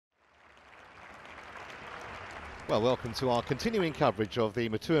Well, welcome to our continuing coverage of the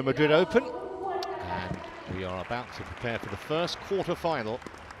Mutua Madrid Open, and we are about to prepare for the first quarter-final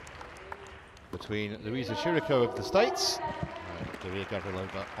between Louisa Chirico of the States and Daria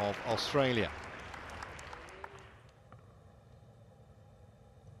Gavrilova of Australia.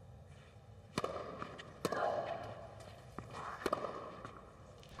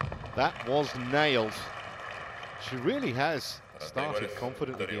 That was nailed. She really has started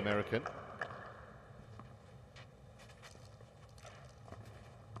confidently, the American.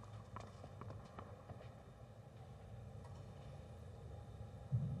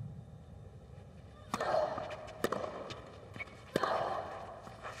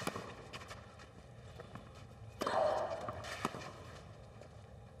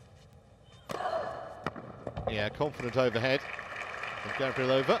 Yeah, confident overhead from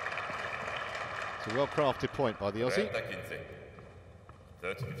Gavrilova. It's a well-crafted point by the Aussie.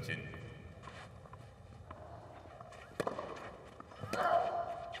 30-15.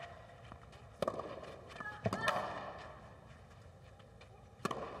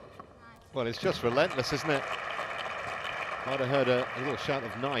 Well, it's just relentless, isn't it? Might have heard a little shout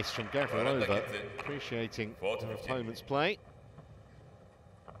of nice from Gavrilova, appreciating her opponent's play.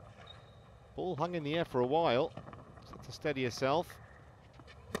 Ball hung in the air for a while, so to steady herself.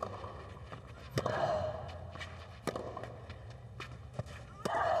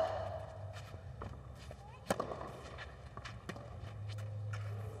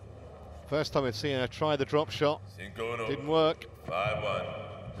 First time we've seen her try the drop shot, didn't work. 5-1.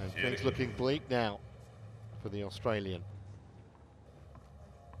 And things looking bleak now for the Australian.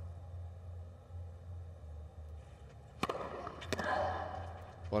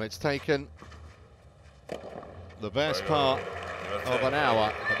 Well, it's taken the best part of an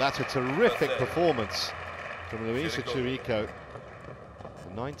hour, but that's a terrific performance from Louisa Chirico.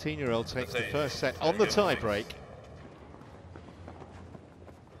 The 19-year-old takes the first set on the tie-break.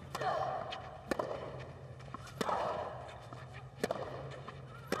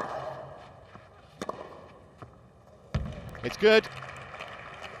 It's good.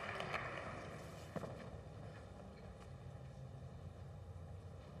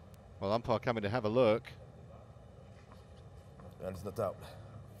 Well, umpire coming to have a look. And it's not out.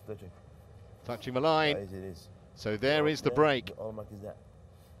 Touching. Touching the line. Yes, it is. So there is the break. The all mark is that.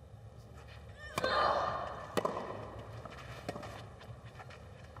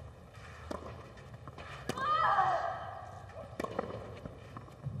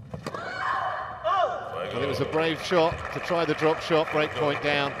 Well, it was a brave shot to try the drop shot, break point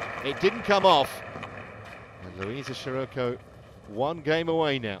down. It didn't come off. And Louisa Chirico, one game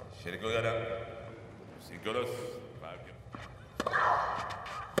away now.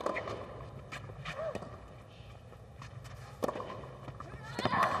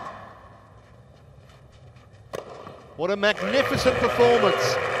 What a magnificent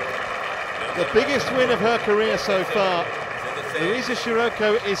performance. The biggest win of her career so far. Louisa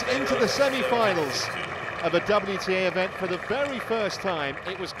Chirico is into the semi-finals of a WTA event for the very first time.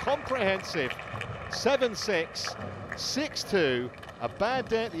 It was comprehensive. 7-6, 6-2. A bad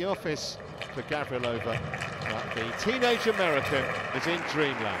day at the office for Gavrilova, but the teenage American is in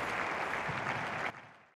dreamland.